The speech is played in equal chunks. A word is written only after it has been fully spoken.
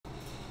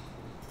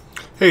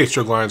Hey, it's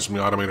Joe Glines from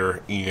the-automator,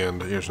 and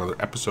here's another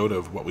episode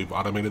of what we've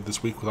automated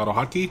this week with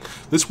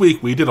AutoHotkey. This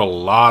week we did a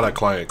lot of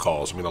client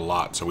calls, a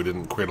lot, so we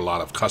didn't create a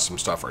lot of custom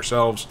stuff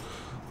ourselves.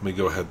 Let me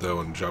go ahead though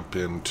and jump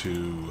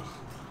into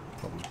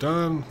what we've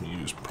done. We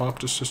use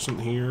Prompt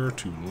Assistant here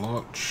to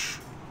launch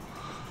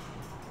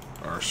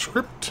our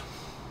script.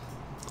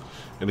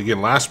 And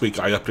again, last week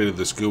I updated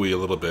this GUI a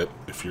little bit.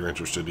 If you're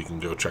interested, you can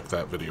go check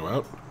that video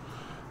out.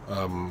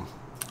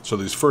 So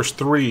these first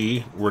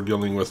three we're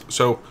dealing with.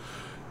 So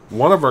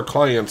one of our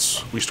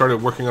clients, we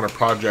started working on a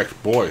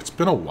project. Boy, it's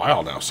been a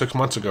while now, 6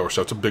 months ago or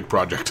so. It's a big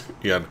project.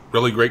 Yeah,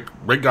 really great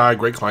guy,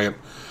 great client.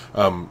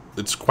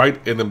 It's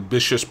quite an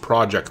ambitious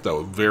project,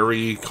 though.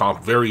 Very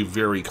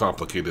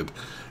complicated.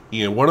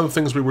 And one of the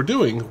things we were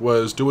doing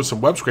was doing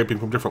some web scraping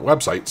from different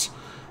websites.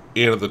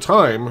 And at the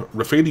time,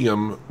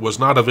 Refadium was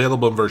not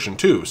available in version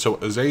 2. So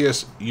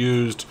Isaias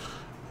used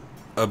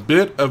a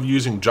bit of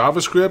using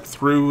JavaScript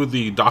through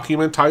the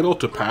document title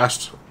to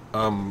pass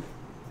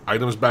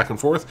items back and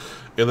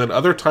forth, and then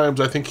other times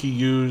I think he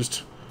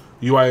used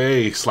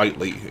UIA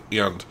slightly,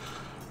 and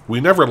we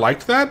never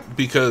liked that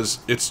because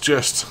it's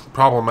just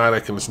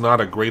problematic and it's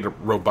not a great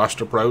robust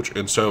approach.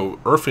 And so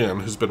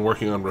Irfan has been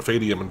working on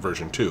Refadium in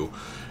version 2,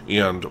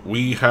 and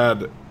we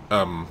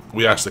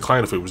asked the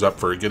client if he was up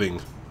for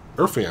getting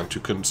Irfan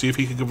to see if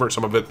he could convert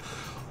some of it.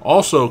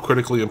 Also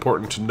critically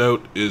important to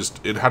note is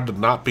it had to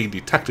not be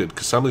detected,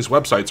 because some of these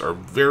websites are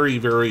very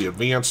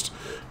advanced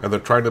and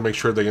they're trying to make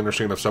sure they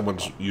understand if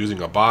someone's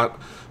using a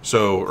bot.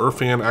 So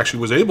Irfan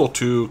actually was able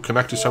to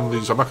connect to some of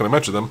these. I'm not going to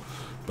mention them,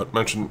 but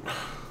mention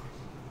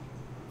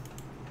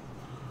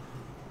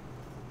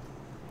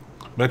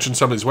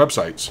some of these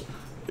websites.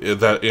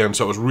 And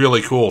so it was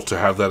really cool to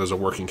have that as a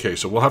working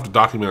case. So we'll have to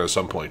document it at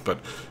some point, but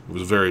it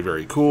was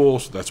very cool.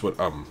 So that's what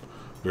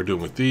we're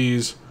doing with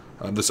these.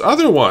 This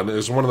other one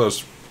is one of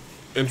those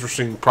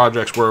interesting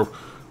projects where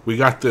we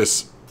got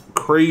this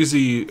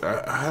crazy,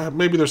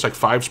 maybe there's like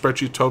 5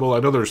 spreadsheets total.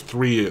 I know there's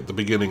 3 at the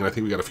beginning, and I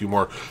think we got a few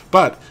more,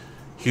 but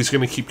he's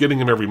going to keep getting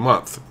them every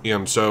month.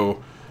 And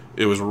so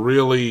it was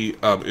really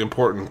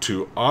important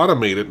to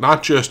automate it,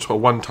 not just a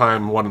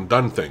one-time,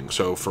 one-and-done thing.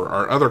 So for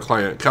our other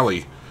client,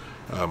 Kelly,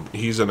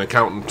 he's an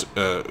accountant.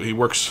 He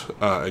works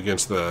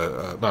against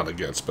the, not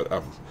against,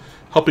 but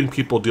helping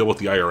people deal with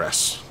the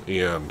IRS.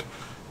 And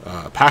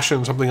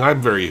passion, something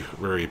I'm very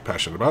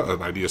passionate about,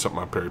 an idea,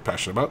 something I'm very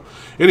passionate about.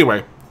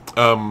 Anyway,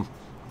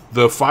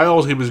 the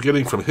files he was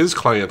getting from his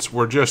clients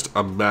were just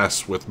a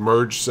mess with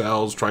merged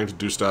cells, trying to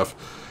do stuff.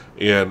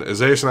 And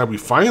Isaias and I, we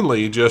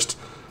finally just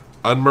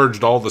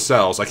unmerged all the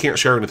cells. I can't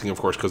share anything, of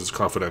course, because it's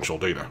confidential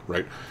data,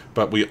 right?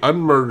 But we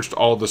unmerged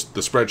all the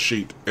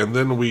spreadsheet, and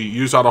then we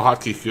use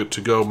AutoHotkey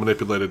to go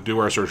manipulate it, do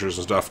our searches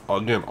and stuff,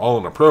 again, all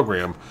in a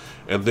program.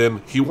 And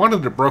then he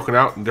wanted it broken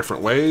out in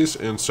different ways,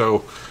 and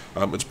so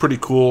it's pretty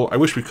cool. I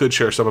wish we could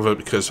share some of it,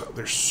 because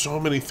there's so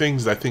many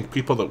things that I think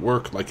people that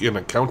work like in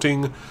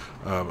accounting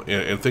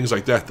and things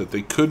like that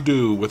they could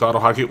do with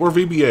AutoHotkey, or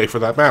VBA for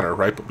that matter,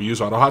 right? But we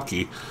use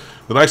AutoHotkey.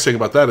 The nice thing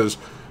about that is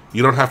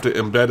you don't have to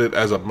embed it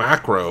as a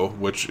macro,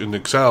 which in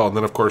Excel, and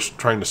then of course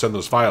trying to send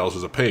those files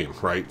is a pain,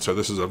 right? So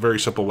this is a very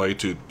simple way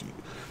to,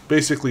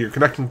 basically you're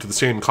connecting to the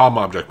same column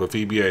object with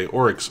VBA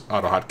or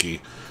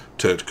AutoHotkey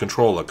to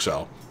control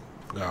Excel.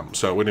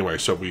 So anyway,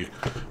 so we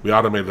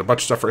automated a bunch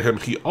of stuff for him.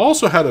 He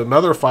also had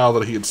another file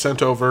that he had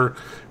sent over,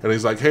 and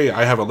he's like, hey,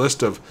 I have a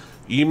list of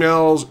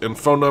emails and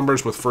phone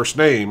numbers with first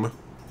name,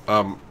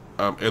 and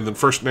then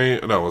first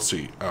name, no, let's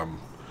see,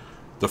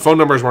 the phone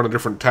numbers were on a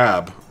different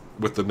tab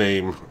with the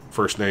name,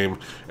 first name,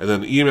 and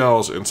then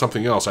emails and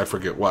something else, I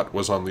forget what,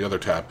 was on the other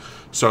tab.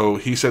 So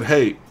he said,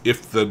 hey,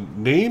 if the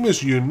name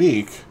is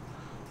unique,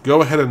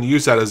 go ahead and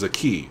use that as a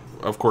key.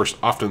 Of course,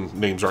 often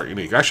names aren't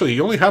unique. Actually, he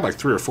only had like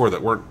 3 or 4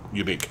 that weren't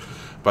unique.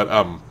 But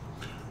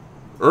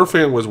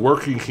Irfan was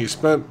working, he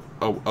spent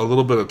a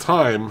little bit of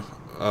time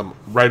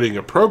writing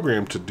a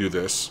program to do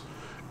this.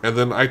 And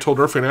then I told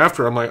Irfan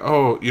after, I'm like,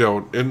 oh,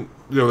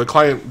 the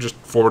client just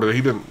forwarded it.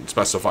 He didn't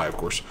specify, of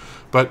course.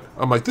 But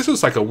I'm like, this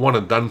is like a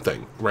one-and-done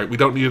thing, right? We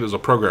don't need it as a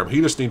program. He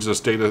just needs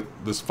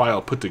this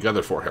file put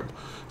together for him.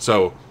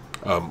 So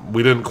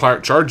we didn't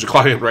charge the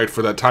client, right,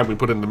 for that time we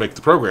put in to make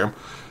the program.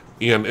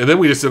 And then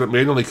we just did it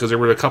manually because there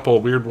were a couple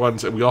of weird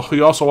ones. And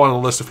we also wanted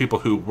a list of people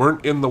who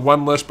weren't in the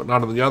one list but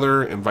not in the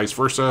other, and vice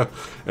versa,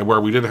 and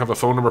where we didn't have a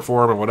phone number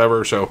for them and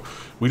whatever. So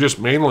we just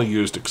manually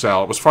used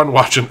Excel. It was fun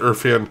watching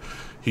Irfan.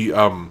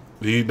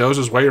 He knows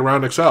his way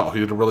around Excel.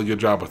 He did a really good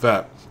job with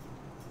that.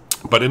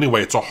 But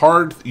anyway,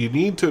 you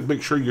need to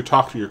make sure you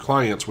talk to your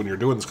clients when you're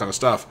doing this kind of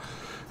stuff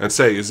and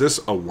say, is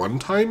this a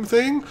one-time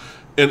thing?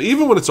 And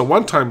even when it's a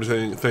one-time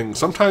thing,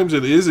 sometimes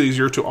it is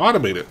easier to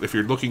automate it. If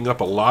you're looking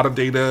up a lot of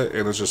data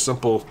and it's just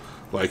simple,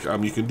 like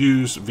you can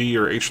use V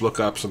or H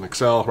lookups in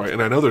Excel, right?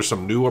 And I know there's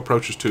some new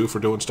approaches too for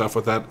doing stuff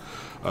with that.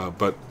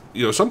 But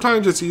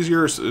sometimes it's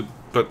easier,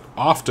 but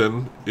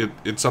often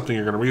it's something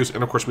you're going to reuse.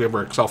 And of course, we have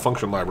our Excel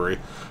function library,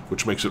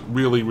 which makes it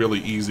really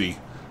easy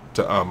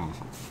to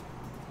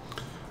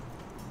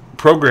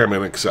program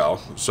in Excel,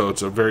 so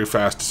it's a very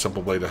fast,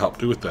 simple way to help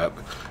do with that.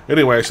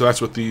 Anyway, so that's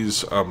what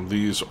these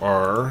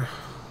are.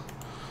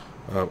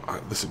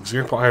 This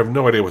example, I have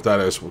no idea what that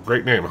is. Well,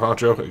 great name, huh,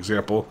 Joe?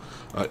 Example.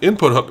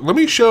 Input hook. Let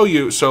me show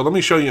you. So let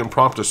me show you in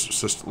Prompt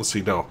Assistant. Let's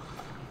see, no.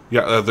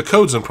 Yeah, the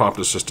code's in Prompt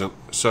Assistant.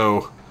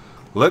 So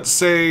let's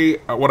say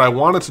what I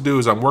wanted to do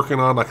is I'm working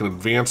on like an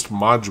advanced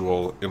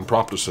module in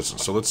Prompt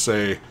Assistant. So let's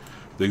say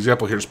the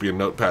example here just be a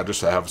notepad just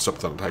to have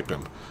something to type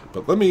in.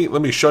 But let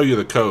me show you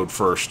the code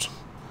first.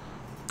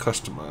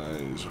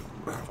 Customize,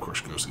 of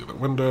course, goes to the other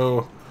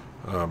window.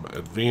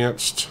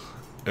 Advanced,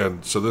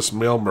 and so this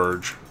mail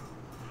merge.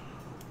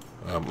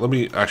 Let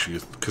me actually,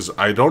 because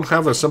I don't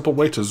have a simple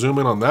way to zoom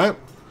in on that,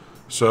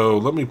 so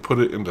let me put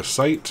it into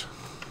Site.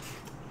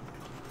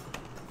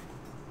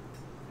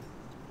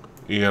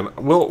 And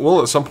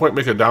we'll at some point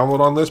make a download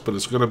on this, but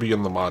it's going to be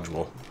in the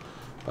module.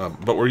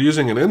 But we're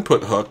using an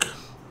input hook,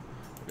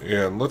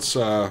 and let's,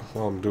 while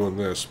I'm doing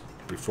this,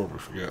 before we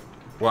forget,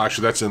 well,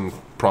 actually, that's in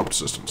Prompt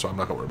Assistant, so I'm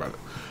not going to worry about it.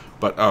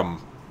 But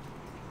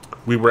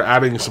we were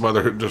adding some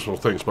other additional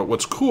things. But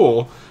what's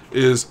cool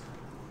is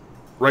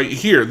right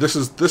here, this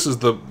is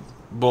the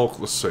bulk,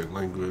 let's say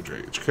language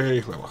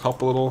AHK, that'll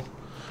help a little.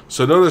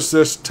 So notice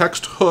this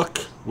text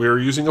hook, we're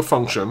using a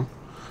function,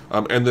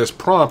 and this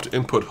prompt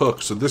input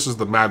hook. So this is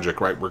the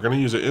magic, right? We're going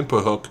to use an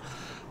input hook,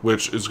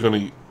 which is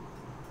going to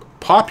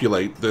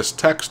populate this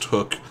text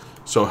hook.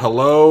 So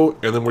hello,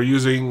 and then we're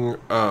using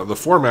the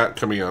format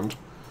command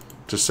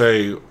to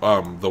say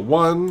the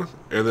one,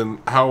 and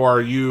then how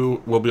are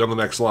you will be on the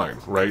next line,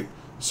 right?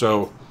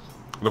 So,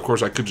 and of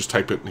course I could just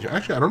type it in here.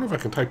 Actually, I don't know if I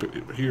can type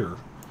it here.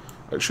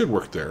 It should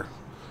work there.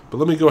 But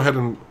let me go ahead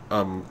and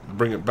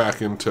bring it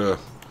back into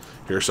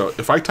here. So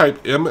if I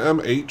type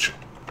MMH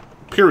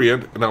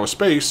period and now a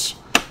space,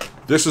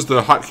 this is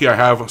the hotkey I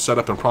have set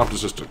up in Prompt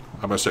Assistant.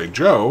 I'm going to say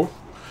Joe.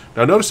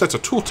 Now notice that's a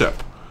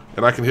tooltip,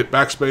 and I can hit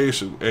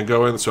backspace and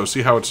go in. So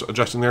see how it's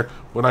adjusting there?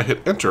 When I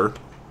hit enter,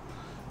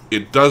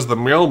 it does the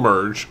mail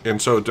merge,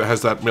 and so it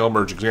has that mail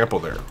merge example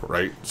there,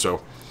 right?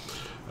 So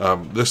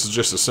this is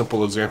just a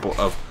simple example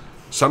of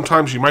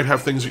sometimes you might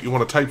have things that you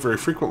want to type very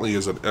frequently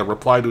as a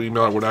reply to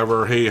email or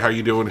whatever. Hey, how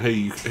you doing?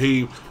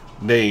 Hey,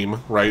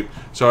 name, right?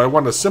 So I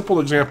want a simple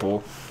example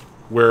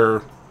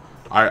where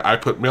I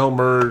put mail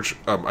merge.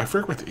 I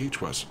forget what the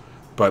H was,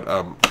 but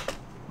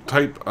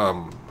type.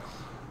 We'll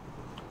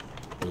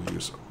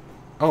use.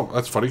 Oh,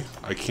 that's funny.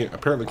 I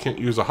apparently can't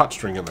use a hot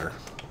string in there.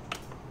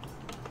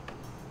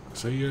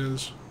 Say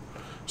is.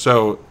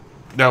 So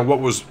now what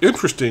was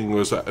interesting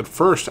was that at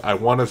first I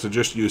wanted to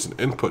just use an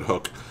input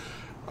hook.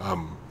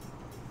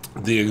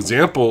 The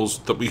examples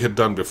that we had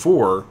done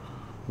before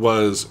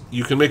was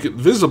you can make it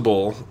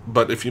visible,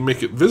 but if you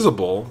make it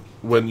visible,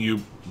 when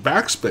you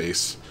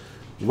backspace,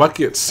 what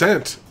gets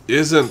sent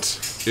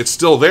it's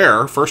still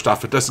there. First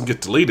off, it doesn't get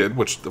deleted,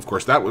 which of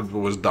course that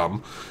was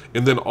dumb.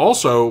 And then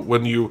also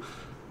when you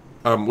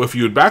if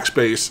you would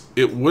backspace,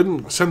 it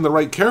wouldn't send the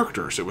right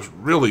characters. It was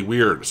really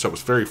weird, so it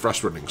was very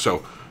frustrating. So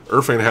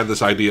Irfan had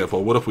this idea of,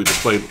 well, what if we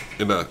displayed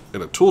in a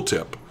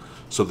tooltip?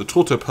 So the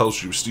tooltip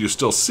helps you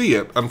still see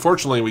it.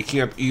 Unfortunately, we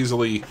can't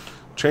easily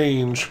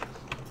change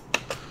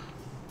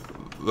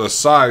the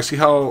size. See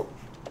how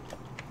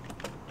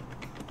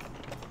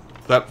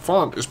that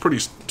font is pretty,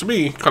 to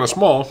me, kind of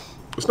small.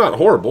 It's not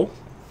horrible,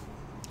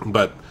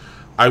 but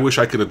I wish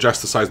I could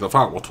adjust the size of the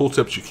font. Well,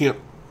 tooltips you can't.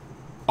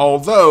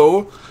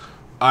 Although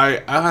I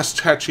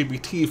asked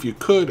ChatGPT if you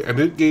could, and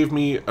it gave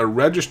me a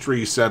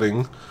registry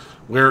setting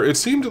where it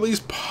seemed at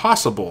least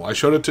possible. I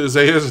showed it to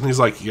Isaias, and he's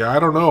like, yeah, I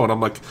don't know. And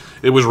I'm like,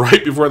 it was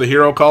right before the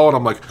hero call, and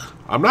I'm like,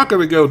 I'm not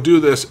going to go do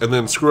this and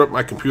then screw up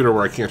my computer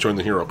where I can't join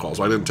the hero call,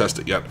 so I didn't test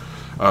it yet.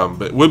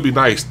 But it would be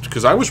nice,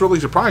 because I was really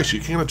surprised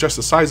you can't adjust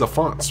the size of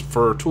fonts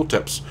for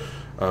tooltips.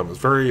 It's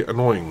very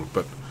annoying,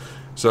 but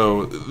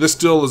so this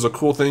still is a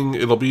cool thing.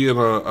 It'll be in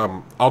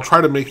a, I'll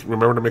try to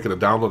remember to make it a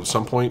download at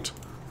some point.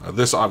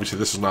 Obviously,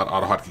 this is not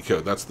AutoHotkey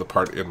code. That's the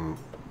part in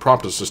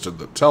Prompt Assistant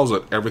that tells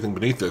it everything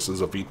beneath this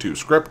is a V2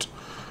 script.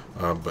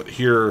 But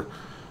here,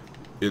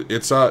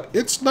 it's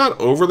not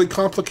overly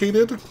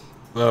complicated.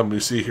 You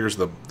see, here's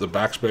the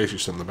backspace. You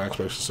send the backspace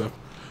and stuff.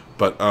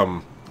 But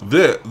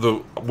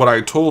what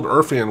I told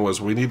Irfan was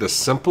we need a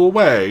simple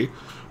way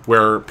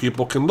where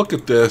people can look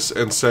at this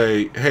and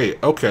say, hey,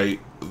 okay,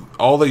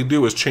 all they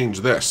do is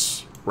change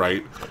this,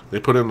 right? They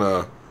put in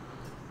the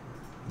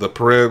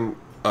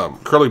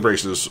curly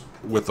braces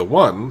with the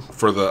 1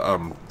 for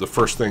the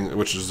first thing,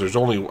 which is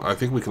I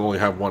think we can only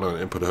have one on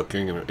input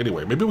hooking. And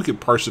anyway, maybe we could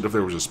parse it if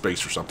there was a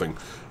space or something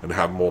and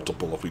have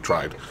multiple if we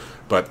tried.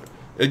 But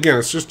again,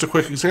 it's just a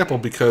quick example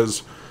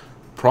because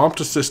Prompt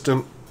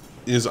Assistant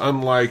is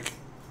unlike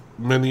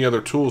many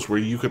other tools where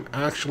you can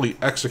actually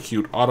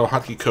execute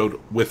AutoHotkey code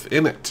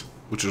within it,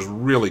 which is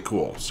really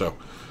cool. So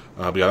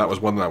yeah, that was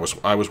one that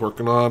I was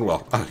working on.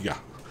 Well, yeah.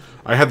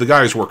 I had the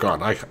guys work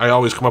on. I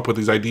always come up with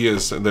these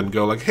ideas and then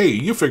go like, "Hey,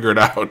 you figure it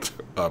out,"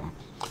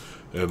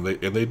 and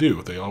they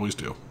do. They always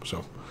do.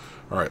 So,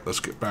 all right, let's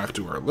get back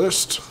to our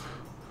list.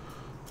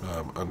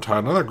 Untie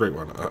another great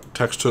one.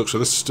 Text hook. So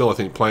this is still, I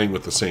think, playing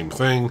with the same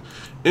thing.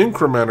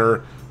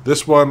 Incrementer.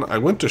 This one I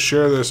went to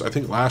share this I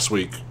think last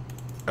week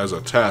as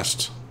a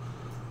test.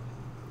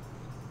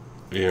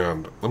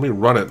 And let me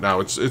run it now.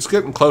 It's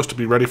getting close to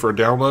be ready for a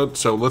download.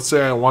 So let's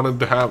say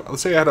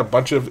let's say I had a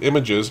bunch of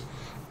images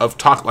of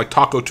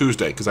Taco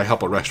Tuesday, because I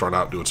help a restaurant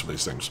out doing some of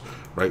these things,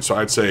 right? So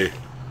I'd say,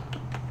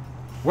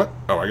 what?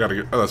 Oh,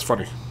 that's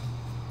funny.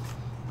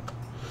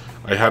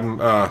 I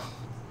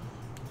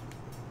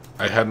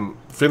hadn't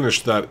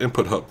finished that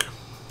input hook,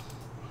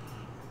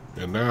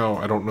 and now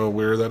I don't know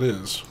where that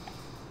is.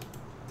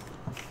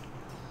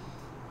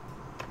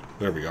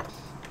 There we go.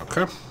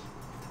 Okay,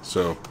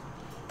 so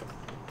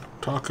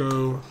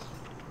Taco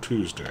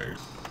Tuesday.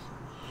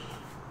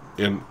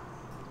 And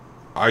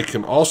I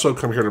can also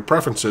come here to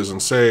preferences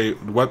and say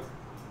what,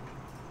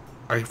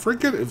 I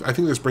forget if, I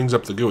think this brings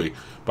up the GUI,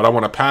 but I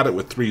want to pad it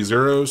with 3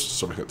 zeros,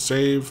 so I hit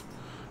save.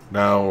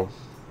 Now,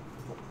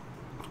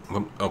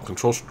 oh,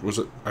 control, was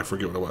it? I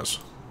forget what it was.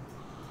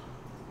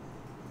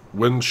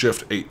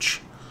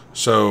 Win-Shift-H.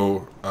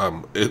 So,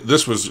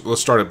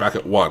 let's start it back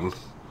at 1.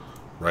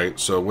 Right,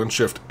 so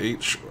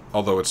Win-Shift-H,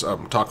 although it's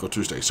Taco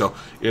Tuesday. So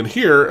in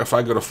here, if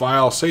I go to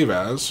File, Save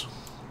As,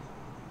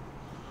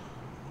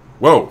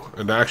 whoa,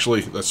 and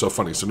actually, that's so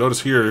funny. So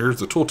notice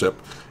here's the tooltip.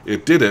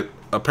 It did it.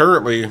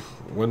 Apparently,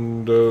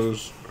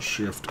 Windows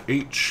Shift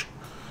H.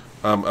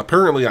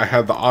 Apparently, I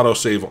had the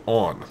autosave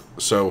on.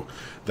 So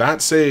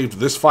that saved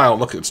this file.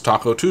 Look, it's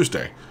Taco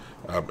Tuesday.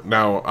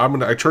 Now,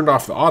 I turned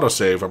off the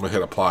autosave. I'm going to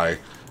hit Apply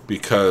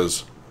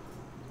because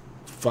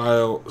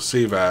File,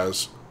 Save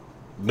As,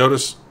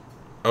 notice,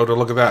 oh,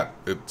 look at that.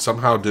 It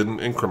somehow didn't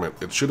increment.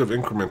 It should have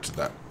incremented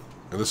that.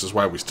 And this is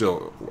why we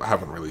still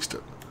haven't released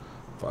it.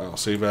 File,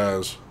 Save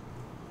As.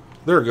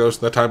 There it goes.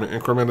 That time it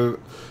incremented it.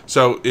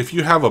 So if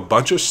you have a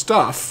bunch of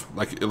stuff,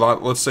 like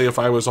let's say if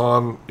I was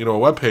on a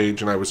web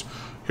page and I was,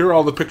 here are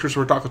all the pictures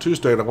for Taco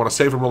Tuesday and I want to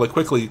save them really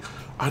quickly,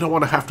 I don't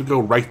want to have to go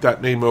write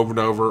that name over and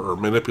over or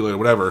manipulate it or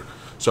whatever.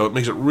 So it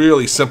makes it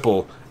really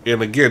simple.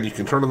 And again, you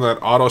can turn on that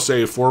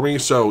autosave for me.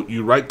 So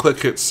you right-click,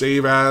 hit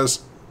Save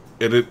As,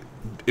 and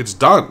it's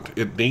done.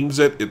 It names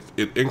it,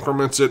 it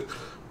increments it,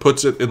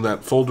 puts it in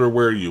that folder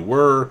where you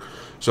were.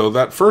 So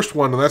that first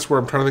one, and that's where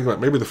I'm trying to think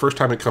about, maybe the first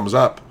time it comes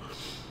up,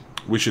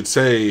 we should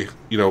say,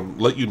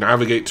 let you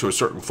navigate to a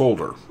certain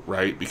folder,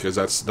 right? Because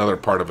that's another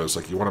part of it. It's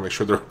like you want to make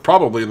sure they're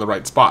probably in the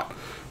right spot.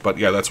 But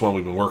yeah, that's one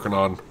we've been working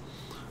on.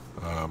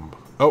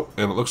 Oh,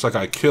 and it looks like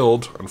I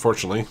killed,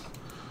 unfortunately,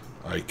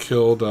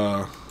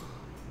 the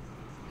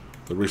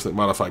recently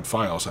modified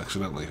files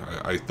accidentally.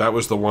 That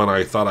was the one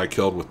I thought I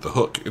killed with the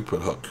hook,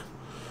 input hook.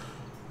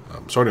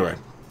 So anyway,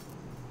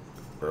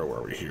 where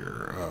were we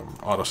here?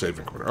 Autosave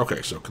incrementer.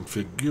 Okay, so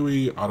config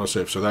GUI,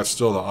 autosave. So that's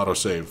still the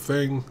autosave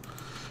thing.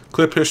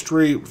 Clip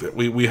history.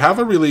 We have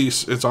a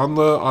release. It's on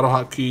the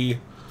AutoHotkey,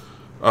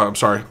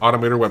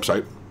 AutoMator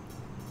website.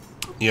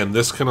 And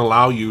this can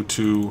allow you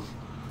to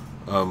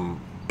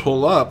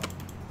pull up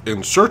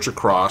and search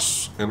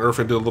across. And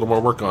Irfan did a little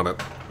more work on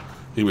it.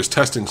 He was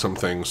testing some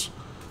things.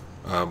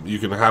 You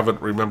can have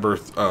it remember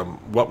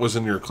what was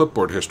in your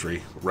clipboard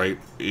history, right?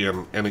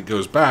 And it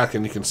goes back,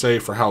 and you can say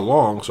for how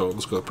long. So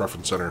let's go to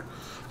Preference Center.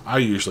 I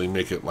usually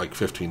make it like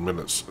 15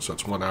 minutes. So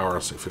it's 1 hour,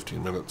 I'll say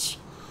 15 minutes.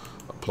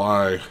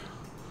 Apply.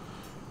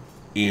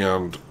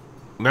 And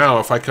now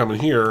if I come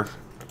in here,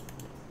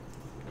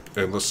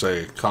 and let's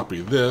say copy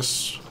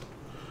this,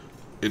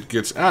 it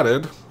gets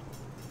added.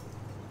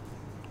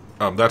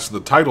 That's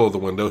the title of the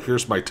window.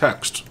 Here's my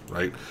text,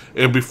 right?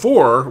 And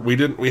before we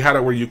had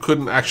it where you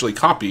couldn't actually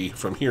copy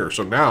from here.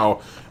 So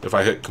now if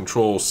I hit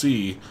Control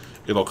C,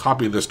 it'll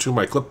copy this to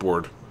my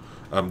clipboard.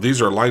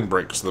 These are line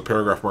breaks. The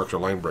paragraph marks are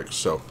line breaks.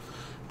 So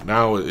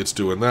now it's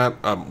doing that.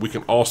 We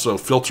can also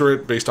filter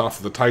it based off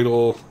of the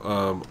title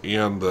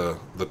and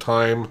the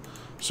time.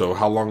 So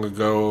how long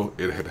ago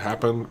it had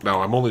happened.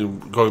 Now I'm only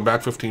going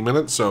back 15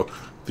 minutes, so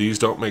these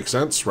don't make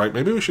sense, right?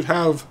 Maybe we should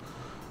have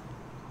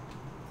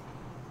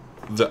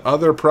the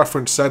other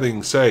preference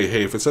settings say,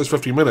 hey, if it says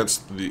 15 minutes,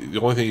 the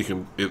only thing you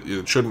can,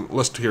 it shouldn't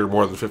list here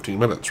more than 15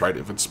 minutes, right?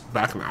 If it's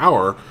back an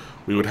hour,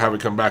 we would have it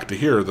come back to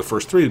here. The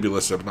first 3 to be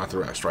listed, but not the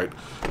rest, right?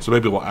 So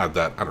maybe we'll add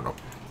that. I don't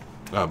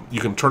know.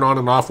 You can turn on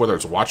and off whether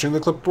it's watching the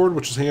clipboard,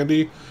 which is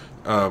handy,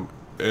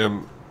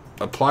 and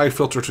apply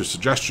filter to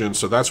suggestions.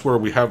 So that's where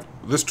we have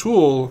this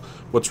tool.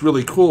 What's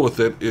really cool with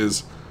it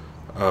is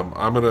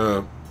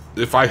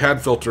if I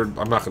had filtered,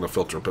 I'm not going to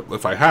filter, but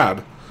if I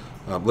had,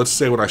 let's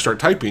say when I start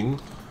typing,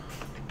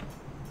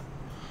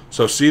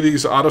 so see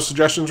these auto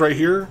suggestions right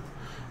here?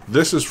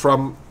 This is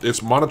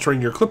it's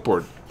monitoring your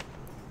clipboard.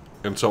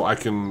 And so I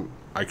can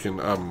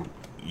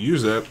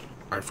use it.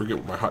 I forget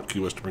what my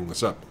hotkey was to bring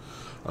this up.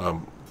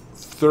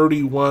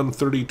 31,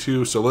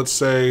 32. So let's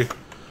say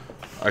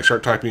I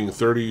start typing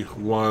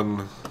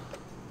 31,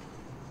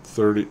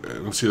 30.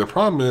 And see, the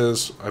problem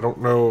is I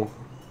don't know.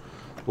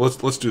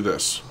 Let's do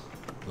this.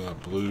 The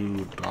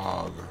blue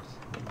dog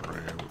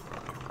ran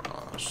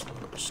across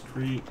the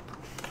street.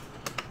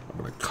 I'm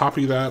going to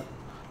copy that.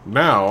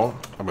 Now,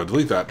 I'm going to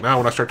delete that. Now,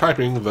 when I start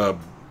typing, the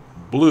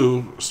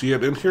blue, see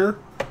it in here?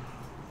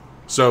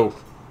 So,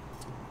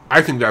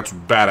 I think that's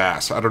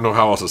badass. I don't know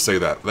how else to say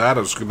that. That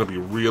is going to be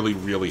really,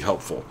 really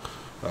helpful.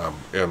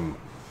 And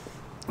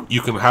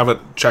You can have it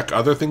check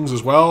other things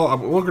as well.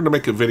 We're going to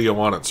make a video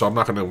on it, so I'm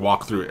not going to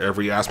walk through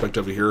every aspect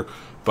of it here.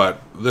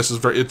 But this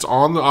is it's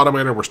on the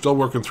Automator. We're still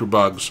working through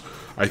bugs.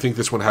 I think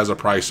this one has a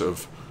price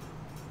of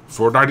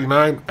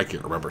 $4.99. I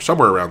can't remember,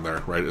 somewhere around there,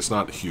 right? It's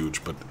not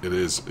huge, but it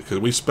is, because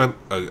we spent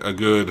a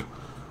good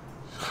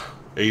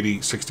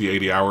 60,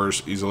 80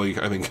 hours easily,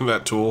 I think, in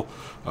that tool,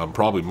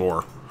 probably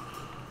more.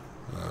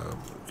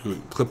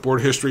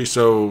 Clipboard history.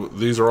 So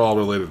these are all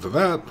related to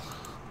that.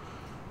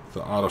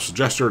 The auto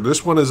suggester.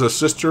 This one is a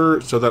sister.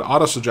 So that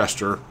auto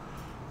suggester,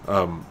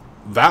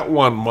 that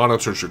one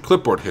monitors your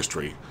clipboard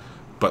history.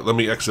 But let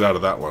me exit out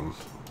of that one.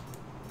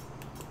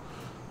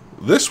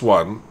 This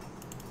one,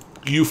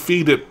 you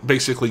feed it,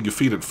 basically you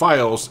feed it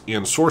files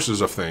and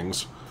sources of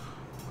things.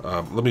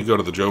 Let me go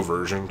to the Joe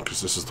version,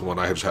 because this is the one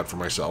I just had for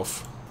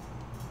myself.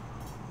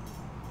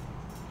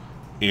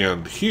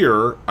 And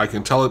here, I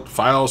can tell it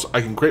files,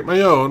 I can create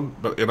my own,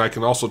 and I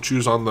can also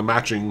choose on the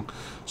matching.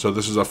 So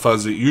this is a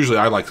fuzzy, usually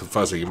I like the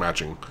fuzzy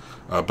matching,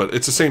 but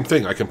it's the same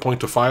thing. I can point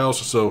to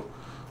files, so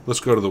let's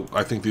go to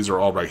I think these are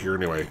all right here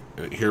anyway.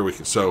 Here we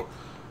can, so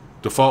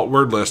default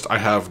word list, I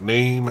have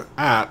name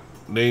at,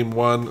 name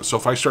one. So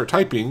if I start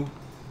typing,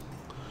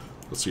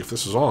 let's see if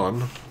this is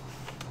on,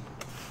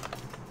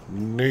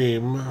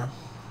 name,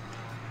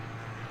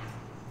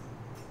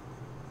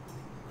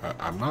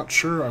 I'm not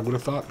sure, I would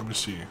have thought, let me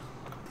see.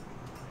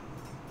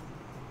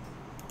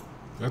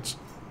 That's,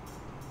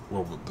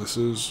 well, this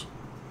is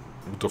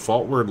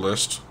default word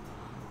list,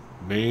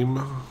 name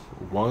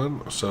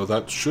one, so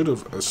that should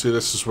have, see,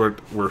 this is where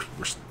we're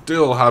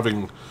still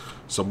having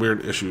some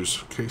weird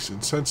issues. Case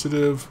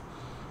insensitive,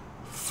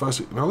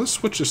 fuzzy. Now let's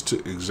switch this to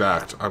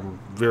exact. I'm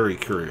very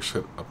curious.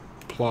 Hit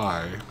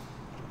apply.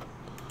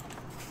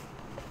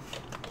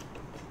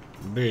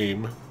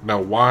 Name.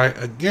 Now why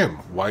again?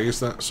 Why is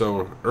that?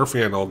 So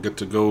Irfan will get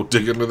to go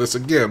dig into this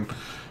again.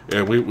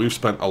 And we've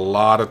spent a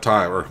lot of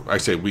time, or I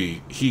say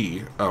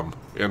he,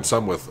 and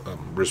some with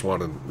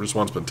Rizwan, and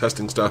Rizwan's been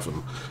testing stuff,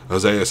 and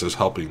Jose is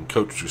helping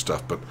coach through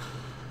stuff, but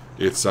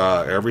it's,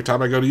 every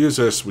time I go to use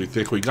this, we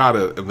think we got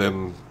it, and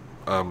then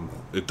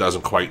it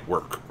doesn't quite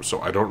work.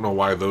 So I don't know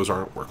why those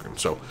aren't working.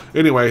 So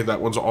anyway,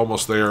 that one's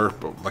almost there,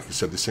 but like you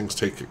said, these things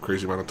take a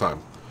crazy amount of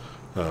time.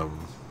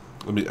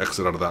 Let me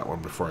exit out of that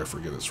one before I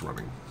forget it's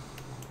running.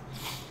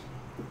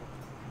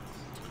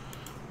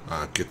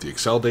 Get the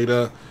Excel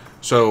data.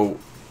 So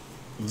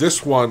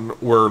this one,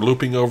 we're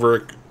looping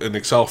over an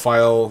Excel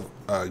file,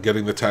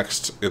 getting the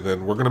text, and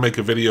then we're going to make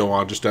a video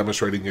on just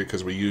demonstrating it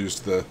because we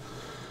used the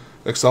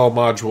Excel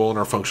module in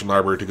our function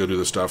library to go do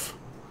this stuff.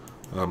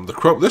 The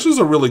Chrome, this is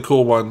a really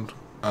cool one.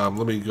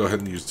 Let me go ahead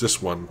and use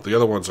this one. The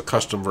other one's a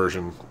custom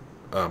version,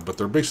 but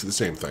they're basically the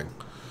same thing.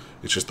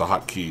 It's just the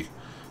hotkey.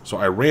 So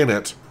I ran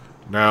it.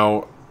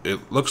 Now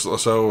it looks,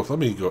 so let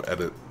me go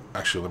edit.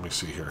 Actually, let me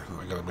see here.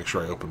 I got to make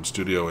sure I open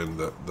Studio in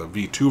the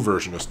V2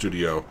 version of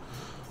Studio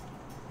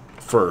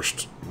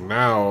first.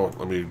 Now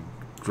let me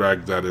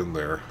drag that in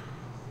there.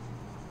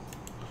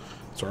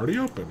 It's already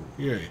open.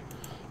 Yay.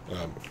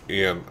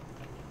 And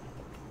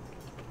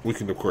we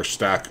can of course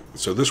stack.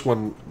 So this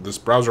one, this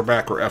browser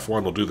back or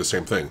F1 will do the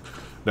same thing.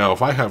 Now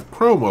if I have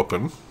Chrome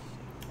open,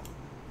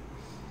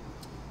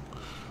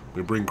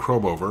 we bring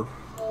Chrome over,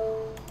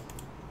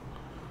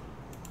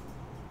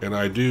 and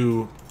I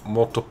do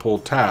multiple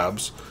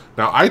tabs.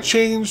 Now I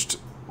changed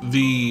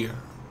the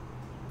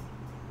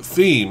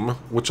theme,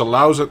 which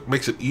allows it,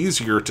 makes it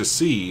easier to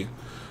see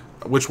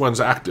which one's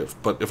active.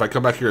 But if I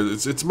come back here,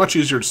 it's much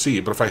easier to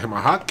see. But if I hit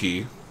my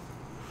hotkey,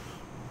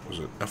 was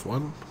it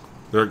F1?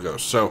 There it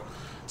goes. So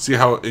see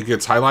how it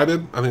gets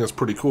highlighted? I think that's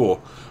pretty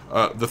cool.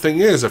 The thing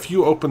is, if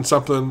you open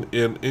something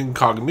in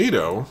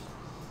incognito,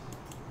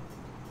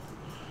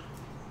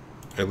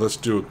 and let's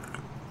do,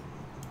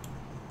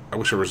 I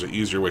wish there was an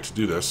easier way to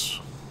do this.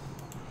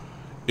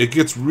 It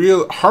gets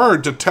real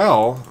hard to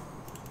tell,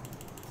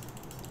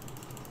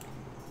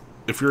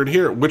 if you're in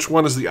here, which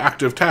one is the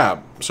active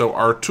tab. So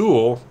our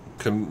tool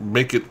can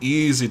make it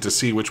easy to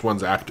see which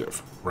one's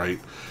active, right?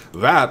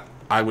 That,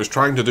 I was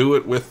trying to do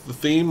it with the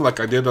theme like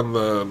I did on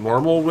the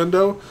normal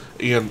window,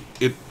 and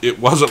it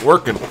wasn't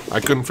working.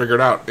 I couldn't figure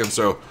it out. And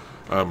so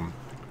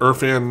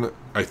Irfan,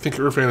 I think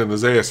Irfan and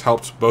Azayas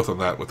helped both on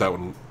that with that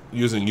one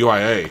using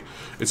UIA.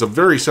 It's a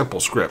very simple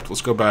script.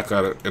 Let's go back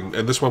at it, and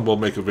this one we'll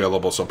make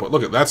available at some point.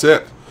 Look, that's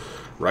it.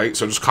 Right,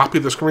 so just copy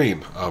the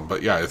screen.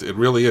 But yeah, it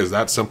really is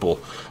that simple.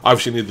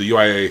 Obviously, you need the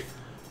UIA,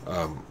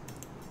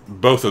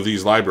 both of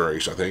these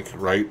libraries, I think,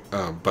 right?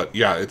 But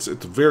yeah, it's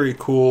very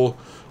cool.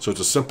 So it's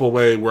a simple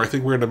way where I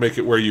think we're going to make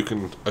it where you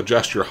can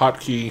adjust your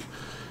hotkey,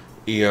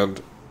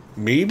 and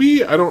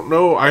maybe, I don't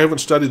know, I haven't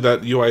studied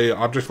that UIA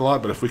object a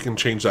lot, but if we can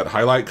change that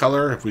highlight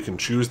color, if we can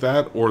choose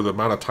that, or the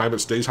amount of time it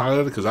stays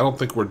highlighted, because I don't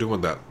think we're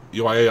doing that.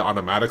 UIA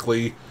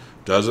automatically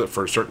does it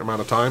for a certain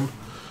amount of time.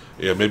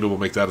 Yeah, maybe we'll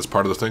make that as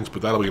part of the things,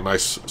 but that'll be a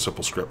nice,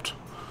 simple script.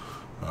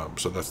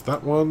 So that's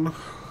that one.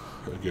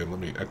 Again, let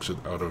me exit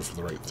out of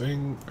the right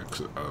thing,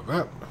 exit out of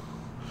that.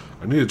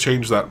 I need to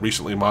change that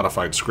recently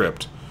modified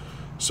script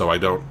so I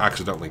don't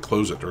accidentally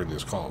close it during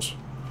these calls,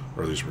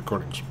 or these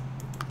recordings.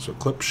 So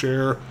clip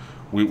share,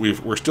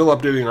 we're still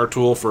updating our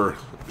tool for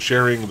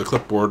sharing the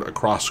clipboard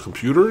across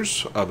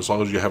computers, as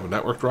long as you have a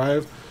network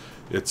drive.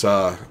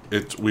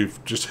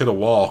 We've just hit a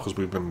wall because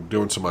we've been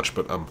doing so much,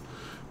 but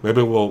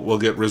maybe we'll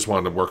get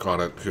Rizwan to work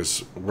on it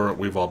because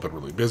we've all been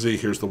really busy.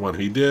 Here's the one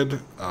he did,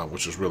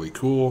 which is really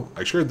cool.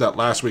 I shared that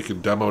last week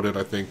and demoed it,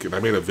 I think, and I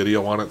made a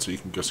video on it, so you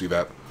can go see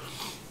that.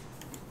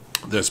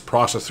 This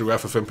process through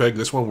FFmpeg.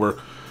 This one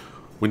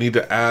we need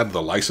to add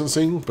the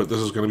licensing, but this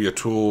is going to be a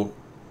tool,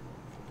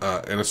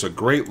 and it's a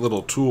great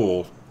little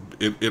tool.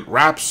 It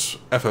wraps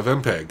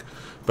FFmpeg,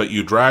 but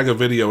you drag a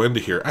video into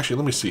here. Actually,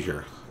 let me see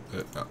here.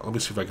 Let me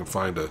see if I can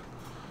find a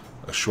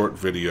short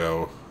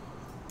video.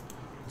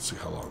 Let's see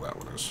how long that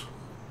one is.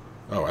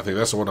 Oh, I think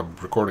that's the one I'm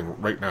recording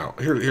right now.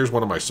 Here's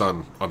one of my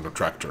son on the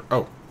tractor.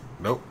 Oh,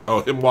 nope.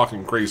 Oh, him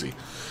walking crazy.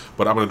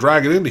 But I'm going to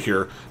drag it into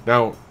here.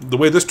 Now, the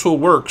way this tool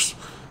works,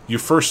 you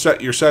first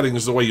set your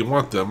settings the way you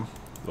want them.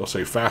 They'll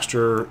say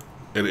faster,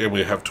 and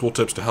we have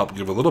tooltips to help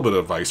give a little bit of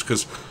advice,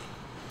 because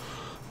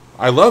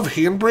I love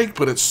Handbrake,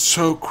 but it's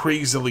so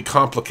crazily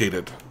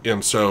complicated.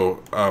 And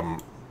so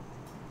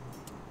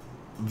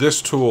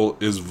this tool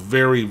is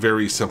very,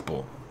 very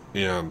simple,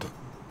 and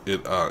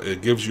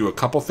it gives you a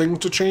couple things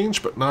to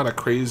change, but not a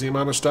crazy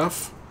amount of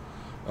stuff.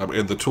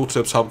 And the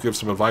tooltips help give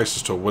some advice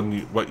as to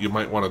what you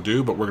might want to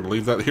do, but we're going to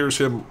leave that. Here's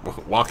him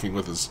walking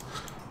with his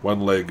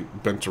one leg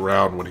bent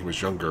around when he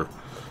was younger.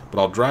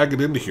 But I'll drag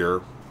it into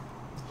here,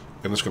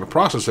 and it's going to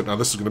process it. Now,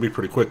 this is going to be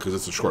pretty quick because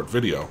it's a short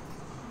video.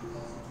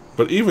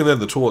 But even then,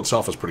 the tool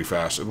itself is pretty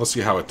fast. And let's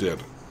see how it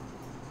did.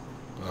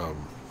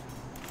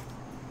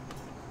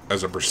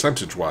 As a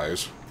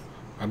percentage-wise,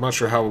 I'm not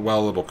sure how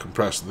well it'll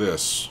compress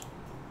this,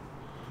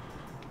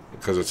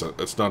 because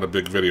it's not a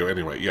big video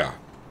anyway. Yeah,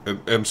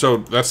 and so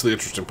that's the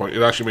interesting point.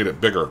 It actually made it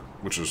bigger,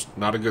 which is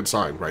not a good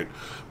sign, right?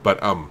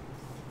 But on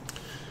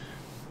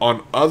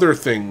other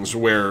things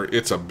where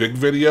it's a big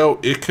video,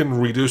 it can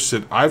reduce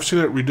it. I've seen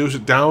it reduce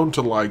it down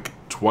to like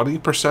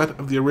 20%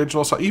 of the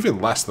original size, even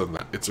less than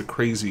that. It's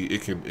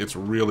it's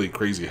really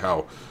crazy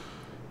how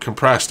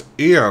compressed,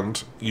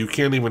 and you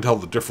can't even tell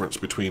the difference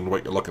between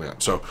what you're looking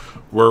at. So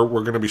we're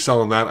going to be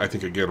selling that, I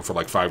think, again for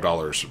like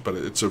 $5. But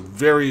it's a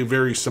very,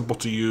 very simple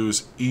to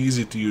use,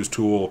 easy to use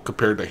tool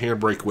compared to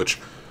Handbrake, which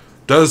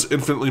does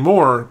infinitely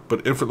more.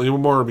 But infinitely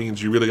more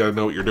means you really got to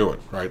know what you're doing,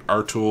 right?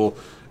 Our tool,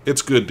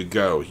 it's good to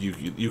go.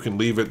 You can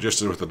leave it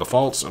just with the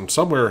defaults, and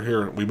somewhere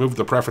here we moved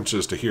the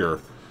preferences to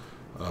here.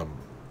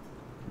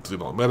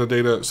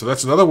 Metadata. So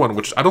that's another one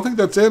which I don't think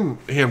that's in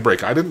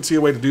Handbrake. I didn't see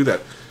a way to do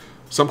that.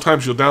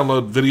 Sometimes you'll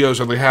download videos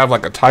and they have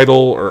like a title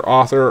or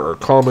author or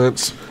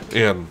comments,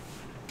 and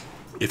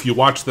if you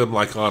watch them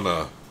like on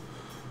a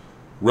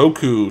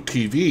Roku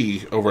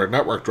TV over a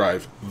network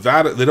drive,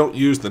 that they don't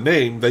use the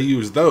name, they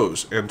use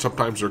those, and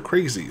sometimes they're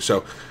crazy.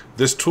 So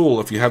this tool,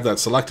 if you have that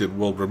selected,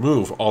 will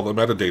remove all the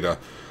metadata,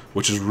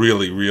 which is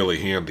really, really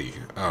handy.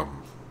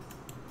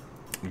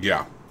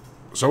 Yeah.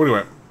 So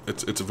anyway,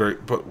 it's a very,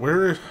 but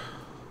where?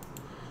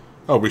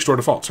 Oh, restore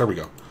defaults. There we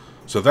go.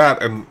 So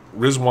that, and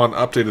Rizwan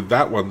updated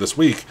that one this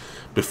week.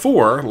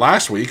 Before,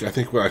 last week, I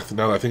think, now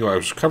that I think I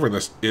was covering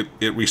this, it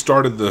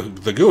restarted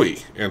the GUI.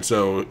 And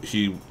so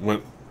he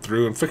went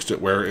through and fixed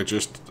it where it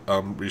just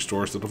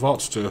restores the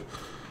defaults to,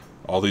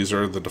 all these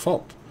are the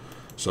default.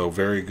 So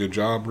very good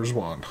job,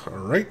 Rizwan.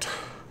 All right.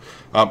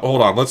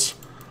 Hold on, let's,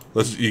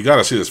 you got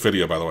to see this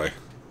video, by the way.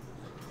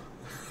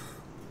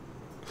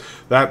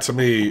 That, to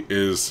me,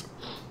 is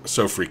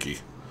so freaky.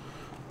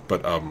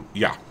 But,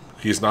 yeah.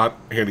 He's not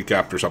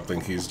handicapped or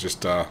something. He's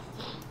just,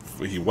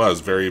 he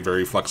was very,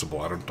 very flexible.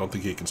 I don't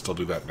think he can still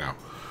do that now.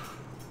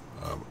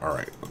 All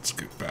right, let's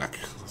get back.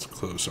 Let's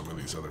close some of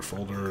these other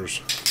folders.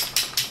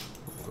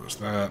 We'll close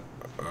that.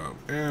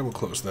 And we'll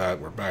close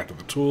that. We're back to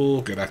the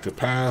tool. Get active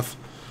path.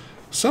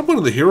 Someone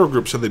in the hero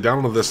group said they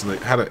downloaded this and they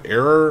had an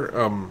error.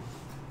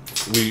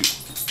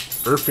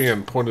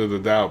 Irfan pointed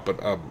it out, but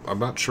I'm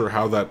not sure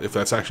how that, if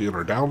that's actually in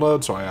our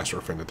download, so I asked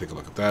Irfan to take a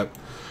look at that.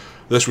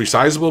 This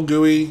resizable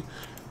GUI,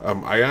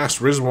 I asked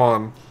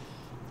Rizwan,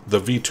 the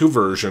V2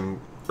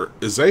 version,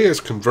 Isaiah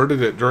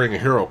converted it during a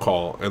hero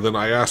call, and then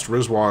I asked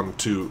Rizwan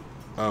to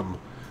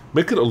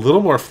make it a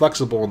little more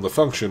flexible in the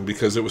function,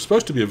 because it was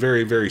supposed to be a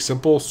very, very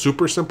simple,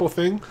 super simple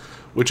thing,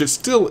 which it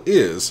still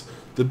is.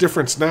 The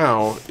difference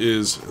now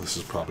is, this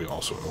is probably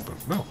also open.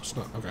 No, it's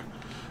not. Okay.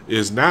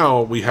 Is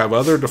now we have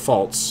other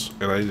defaults,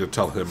 and I need to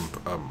tell him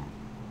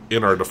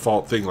in our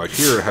default thing, like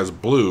here it has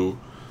blue,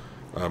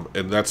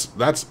 and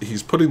that's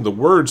he's putting the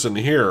words in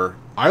here.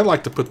 I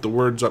like to put the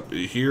words up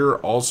here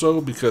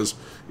also, because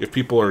if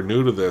people are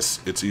new to this,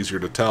 it's easier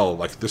to tell.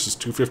 Like this is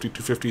 250,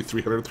 250,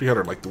 300,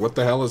 300. Like what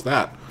the hell is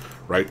that,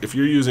 right? If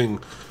you're using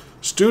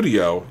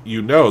Studio,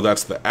 you know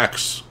that's the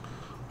X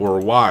or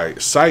Y.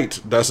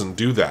 Site doesn't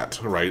do that,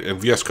 right? And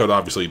VS Code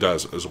obviously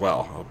does as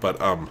well. But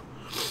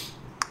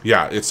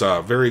yeah, it's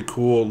a very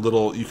cool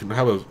little. You can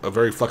have a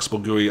very flexible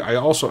GUI. I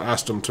also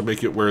asked him to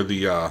make it where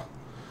the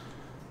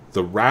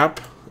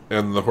wrap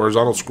and the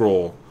horizontal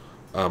scroll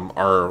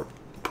are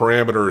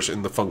parameters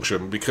in the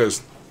function,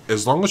 because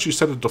as long as you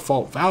set a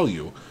default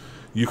value,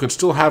 you can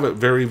still have it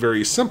very,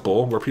 very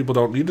simple where people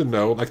don't need to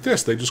know like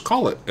this. They just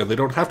call it, and they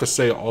don't have to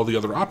say all the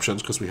other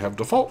options because we have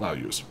default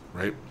values,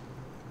 right?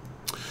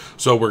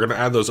 So we're going to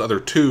add those other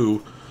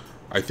two.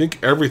 I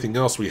think everything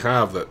else we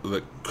have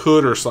that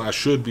could or /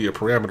 should be a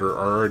parameter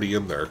are already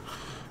in there.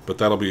 But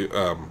that'll be,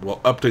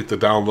 we'll update the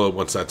download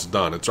once that's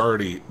done. It's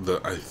already,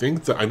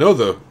 I know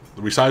the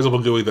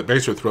resizable GUI that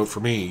Basewith wrote for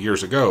me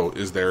years ago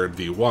is there in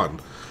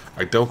V1.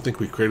 I don't think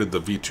we created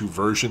the V2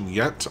 version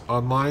yet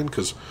online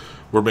because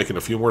we're making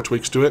a few more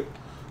tweaks to it.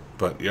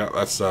 But yeah,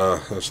 that's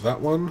that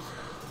one.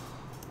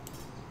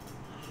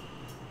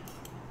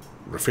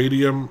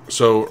 Rafadium.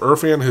 So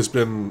Irfan has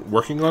been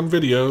working on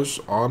videos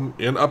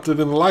and updated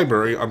in the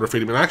library on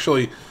Rafadium. And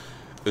actually,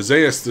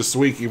 Isaias this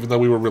week, even though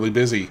we were really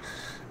busy,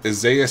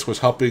 Isaias was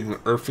helping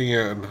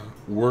Irfan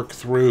work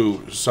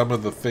through some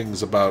of the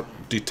things about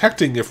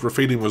detecting if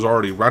Rafadium was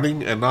already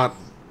running and not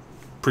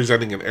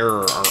presenting an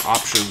error or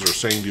options or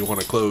saying, do you want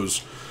to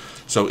close?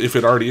 So if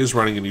it already is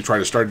running and you try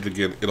to start it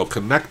again, it'll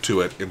connect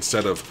to it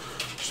instead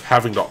of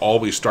having to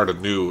always start a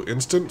new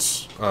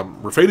instance.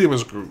 Rafadium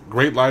is a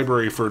great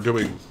library for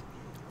doing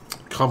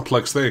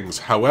complex things.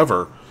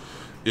 However,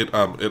 it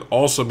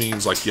also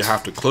means like you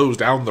have to close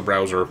down the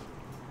browser.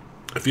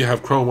 If you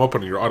have Chrome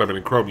open and you're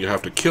automating Chrome, you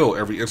have to kill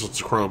every instance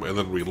of Chrome and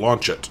then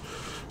relaunch it.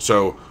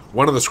 So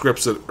one of the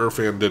scripts that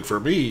Irfan did for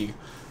me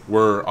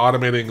were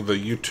automating the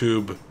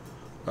YouTube,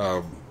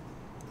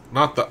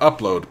 not the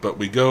upload, but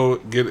we go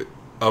get it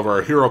of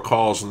our hero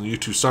calls and the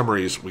YouTube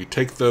summaries. We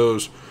take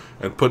those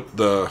and put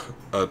the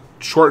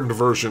shortened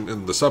version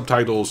in the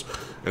subtitles,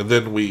 and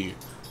then we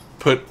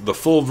put the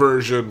full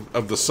version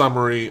of the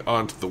summary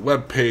onto the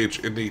web page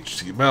in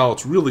HTML.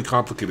 It's really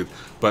complicated,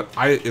 but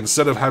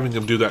instead of having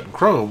them do that in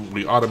Chrome,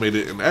 we automate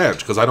it in Edge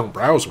because I don't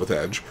browse with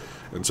Edge,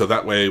 and so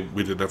that way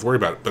we didn't have to worry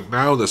about it. But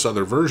now this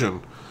other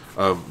version,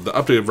 the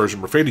updated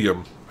version,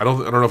 Rafadium, I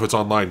don't know if it's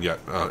online yet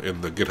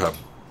in the GitHub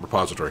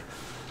repository,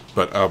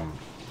 but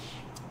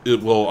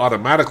it will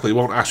automatically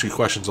won't ask you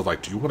questions of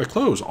like, do you want to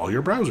close all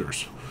your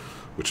browsers,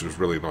 which is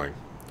really annoying.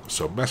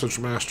 So Message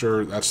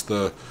Master,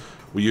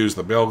 we use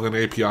the Mailgun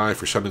API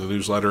for sending the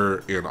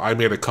newsletter, and I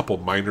made a couple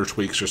minor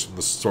tweaks just in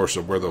the source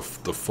of where the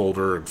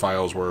folder and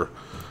files were.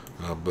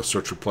 The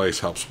search replace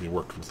helps me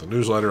work with the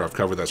newsletter. I've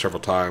covered that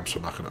several times, so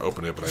I'm not going to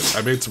open it, but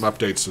I made some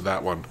updates to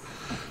that one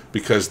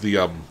because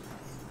the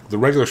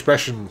regular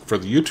expression for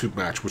the YouTube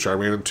match, which I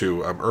ran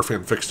into,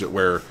 Irfan fixed it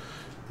where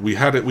we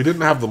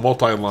didn't have the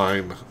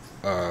multi-line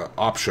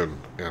option,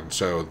 and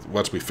so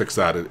once we fixed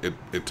that,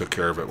 it took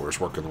care of it where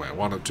it's working the way I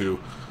wanted to.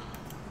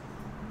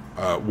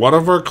 One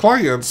of our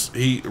clients,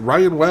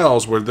 Ryan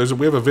Wells, we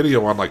have a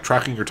video on like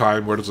tracking your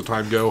time, where does the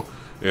time go,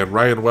 and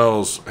Ryan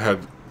Wells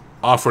had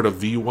offered a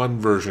V1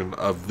 version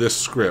of this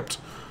script,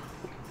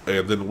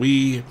 and then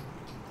we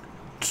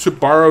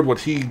borrowed what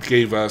he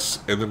gave us,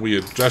 and then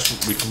we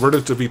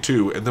converted it to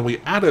V2, and then we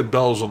added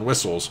bells and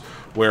whistles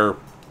where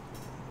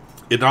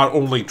it not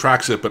only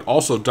tracks it but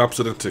also dumps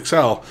it into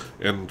Excel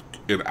and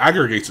it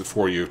aggregates it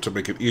for you to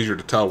make it easier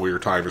to tell where your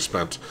time is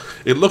spent.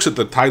 It looks at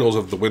the titles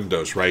of the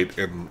windows, right,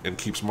 and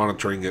keeps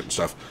monitoring it and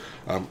stuff.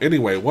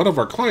 Anyway, one of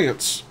our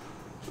clients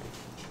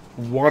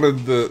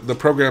wanted the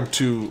program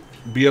to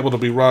be able to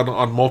be run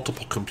on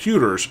multiple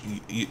computers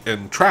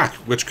and track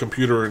which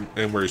computer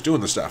and where he's doing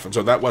the stuff. And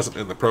so that wasn't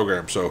in the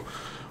program, so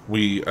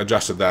we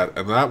adjusted that.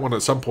 And that one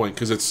at some point,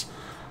 because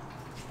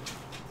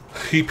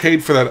he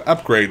paid for that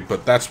upgrade,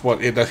 but that's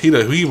what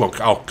he won't.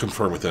 I'll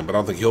confirm with him, but I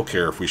don't think he'll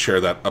care if we share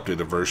that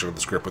updated version of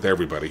the script with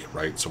everybody,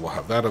 right? So we'll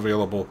have that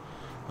available.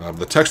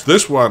 The text,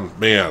 this one,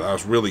 man, that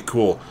was really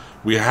cool.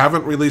 We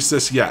haven't released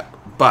this yet,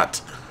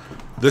 but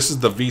this is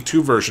the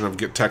V2 version of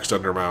Get Text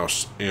Under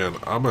Mouse, and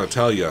I'm going to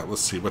tell you,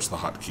 let's see, what's the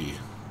hotkey?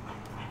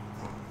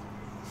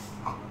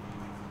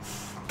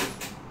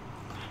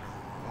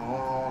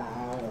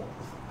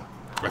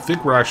 I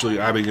think we're actually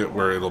adding it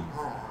where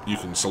you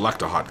can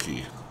select a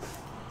hotkey.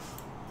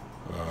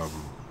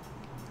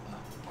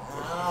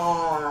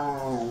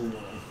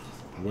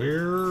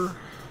 Where?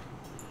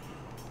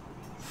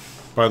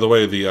 By the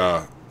way,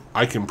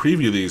 I can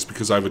preview these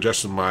because I've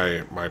adjusted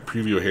my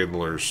preview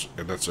handlers,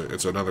 and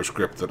it's another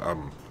script that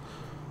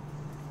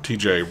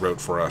TJ wrote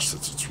for us.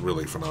 It's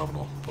really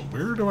phenomenal. But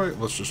where do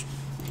let's just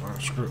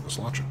screw it. Let's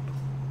launch it.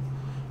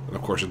 And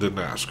of course, it didn't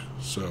ask.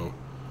 So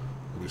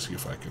let me see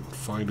if I can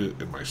find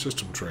it in my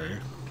system tray.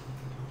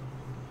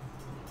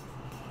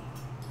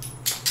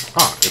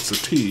 Ah, it's a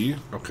T.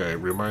 Okay,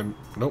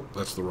 nope,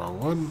 that's the wrong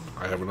one.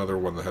 I have another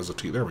one that has a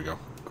T. There we go.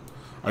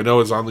 I know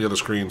it's on the other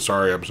screen.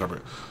 Sorry, I'm sorry.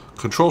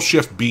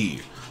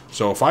 Control-Shift-B.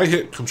 So if I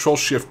hit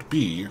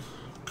Control-Shift-B,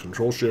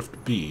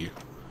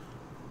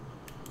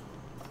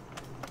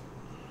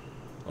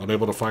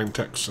 unable to find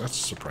text. That's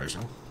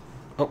surprising.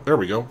 Oh, there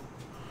we go.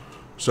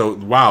 So,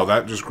 wow,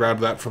 that just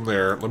grabbed that from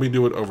there. Let me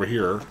do it over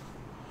here.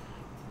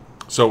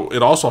 So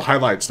it also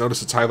highlights.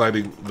 Notice it's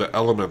highlighting the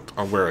element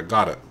on where it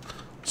got it.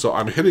 So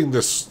I'm hitting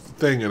this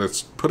thing, and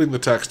it's putting the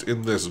text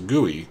in this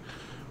GUI.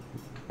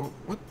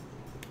 What?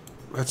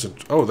 That's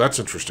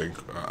interesting.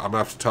 I'm gonna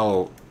have to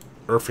tell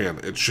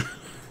Irfan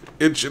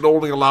It should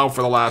only allow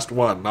for the last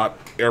one, not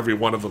every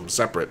one of them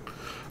separate.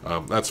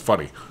 That's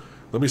funny.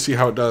 Let me see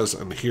how it does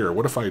in here.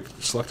 What if I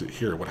select it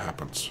here? What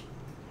happens?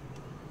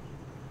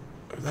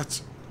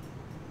 That's...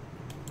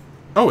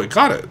 Oh, it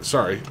got it.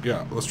 Sorry.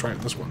 Yeah, let's try it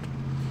in this one.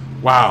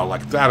 Wow,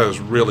 like that is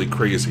really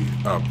crazy.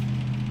 How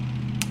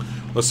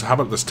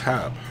about this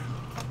tab?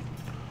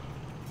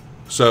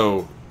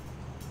 So,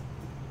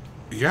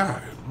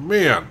 yeah,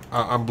 man,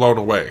 I'm blown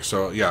away.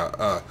 So,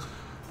 yeah,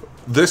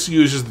 this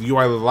uses the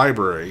UI of the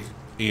library,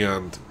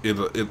 and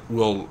it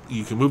will,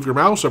 you can move your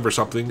mouse over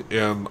something,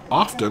 and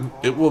often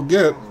it will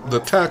get the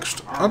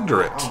text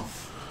under it,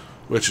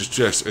 which is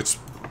just, it's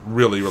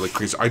really, really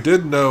crazy. I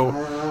did know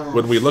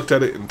when we looked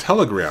at it in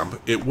Telegram,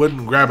 it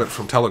wouldn't grab it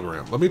from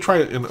Telegram. Let me try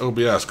it in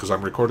OBS, because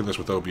I'm recording this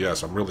with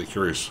OBS. I'm really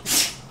curious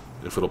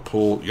if it'll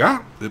pull.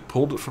 Yeah, it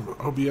pulled it from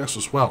OBS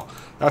as well.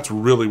 That's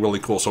really, really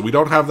cool. So we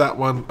don't have that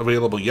one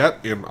available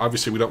yet, and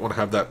obviously we don't want to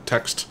have that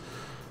text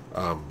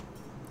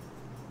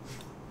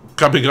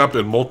coming up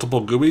in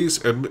multiple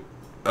GUIs, and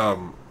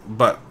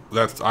but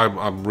that's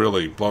I'm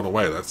really blown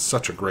away. That's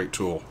such a great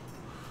tool.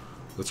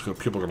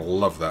 People are going to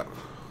love that.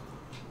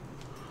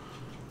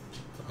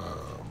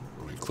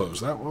 Let me close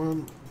that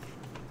one.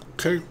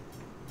 Okay.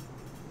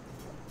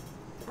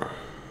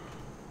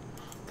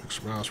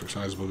 Picture mouse,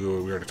 resizable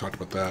GUI. We already talked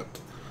about that.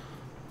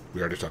 We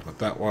already talked about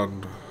that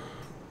one.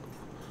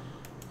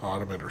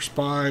 Automator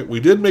Spy. We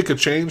did make a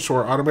change to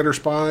our Automator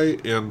Spy,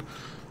 and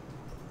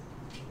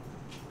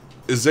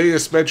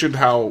Isaias mentioned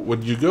how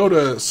when you go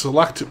to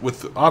select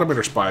with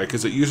Automator Spy,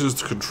 because it uses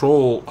the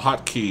Control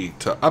hotkey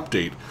to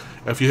update,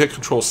 if you hit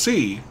Control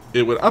C,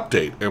 it would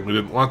update, and we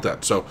didn't want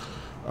that. So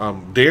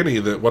Danny,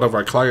 one of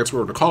our clients we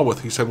were to call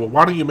with, he said, well,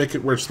 why don't you make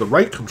it where it's the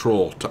right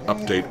control to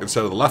update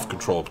instead of the left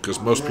control? Because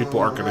most people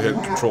aren't going to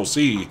hit Control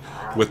C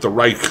with the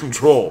right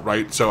control,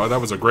 right? So that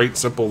was a great,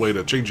 simple way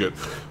to change it.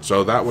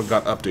 So that one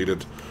got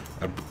updated.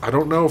 I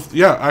don't know if...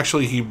 Yeah,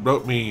 actually, he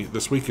wrote me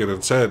this weekend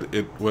and said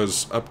it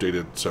was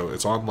updated, so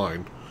it's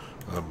online.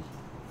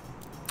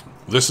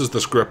 This is the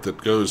script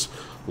that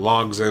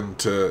logs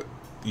into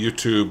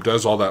YouTube,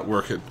 does all that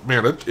work.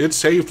 It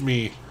saved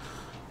me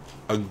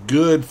a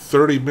good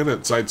 30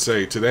 minutes, I'd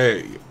say,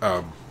 today,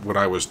 when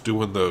I was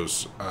doing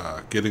those,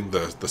 getting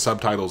the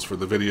subtitles for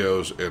the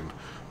videos and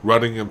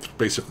running them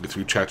basically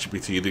through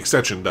ChatGPT. The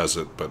extension does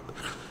it, but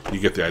you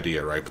get the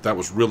idea, right? But that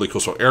was really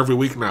cool. So every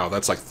week now,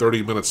 that's like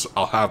 30 minutes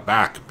I'll have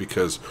back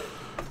because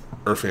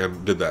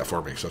Irfan did that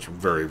for me. So that's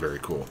very, very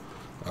cool.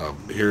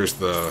 Here's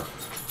the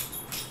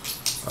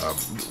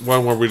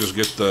one where we just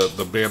get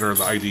the banner and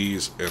the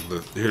IDs,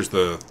 and here's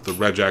the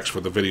regex for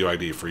the video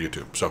ID for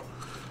YouTube. So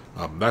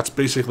that's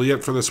basically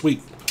it for this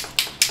week.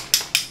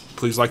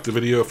 Please like the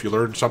video if you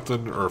learned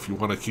something, or if you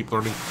want to keep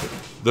learning.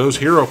 Those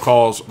hero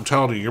calls, I'm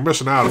telling you, you're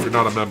missing out if you're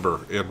not a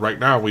member. And right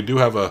now, we do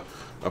have a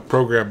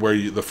program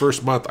where the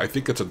first month, I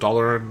think it's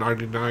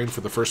 $1.99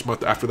 for the first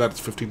month. After that,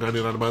 it's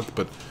 $15.99 a month.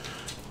 But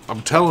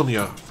I'm telling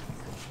you,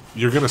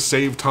 you're going to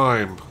save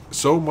time,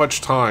 so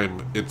much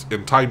time,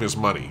 and time is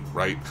money,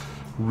 right?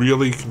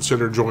 Really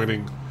consider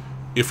joining.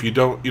 If you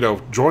don't,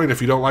 join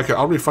if you don't like it.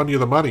 I'll refund you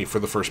the money for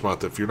the first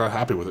month if you're not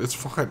happy with it. It's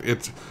fine.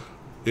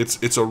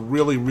 It's a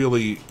really,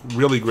 really,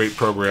 really great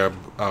program.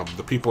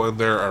 The people in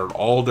there are at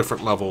all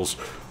different levels.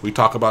 We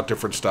talk about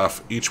different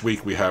stuff. Each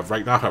week we have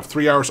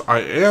 3 hours. I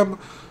am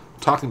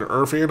talking to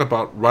Irfan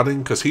about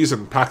running, because he's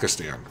in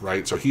Pakistan,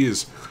 right? So he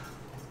is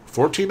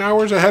 14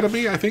 hours ahead of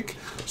me, I think.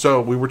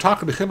 So we were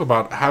talking to him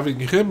about having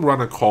him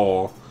run a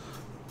call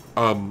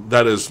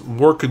that is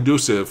more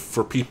conducive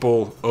for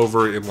people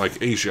over in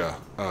like Asia,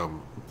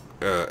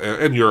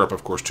 and Europe,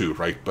 of course, too,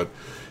 right? But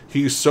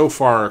he's so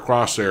far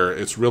across there,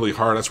 it's really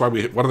hard. That's why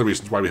one of the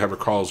reasons why we have our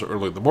calls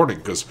early in the morning,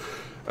 because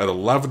at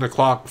 11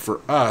 o'clock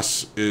for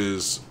us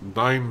is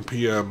 9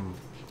 p.m.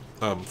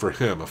 For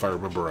him, if I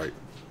remember right.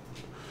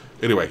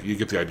 Anyway, you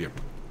get the idea.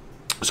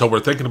 So we're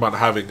thinking about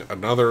having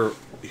another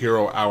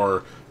hero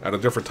hour at a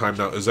different time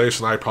now. Isaias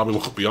and I probably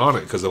won't be on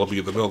it because it'll be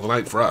in the middle of the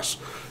night for us.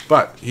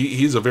 But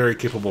he's a very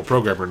capable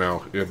programmer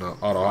now in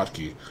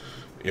AutoHotkey,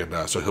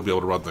 and so he'll be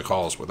able to run the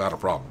calls without a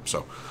problem.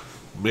 So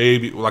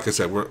maybe, like I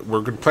said,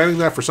 we're planning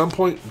that for some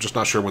point. I'm just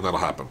not sure when that'll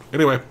happen.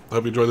 Anyway, I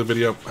hope you enjoyed the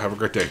video. Have a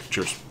great day.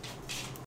 Cheers.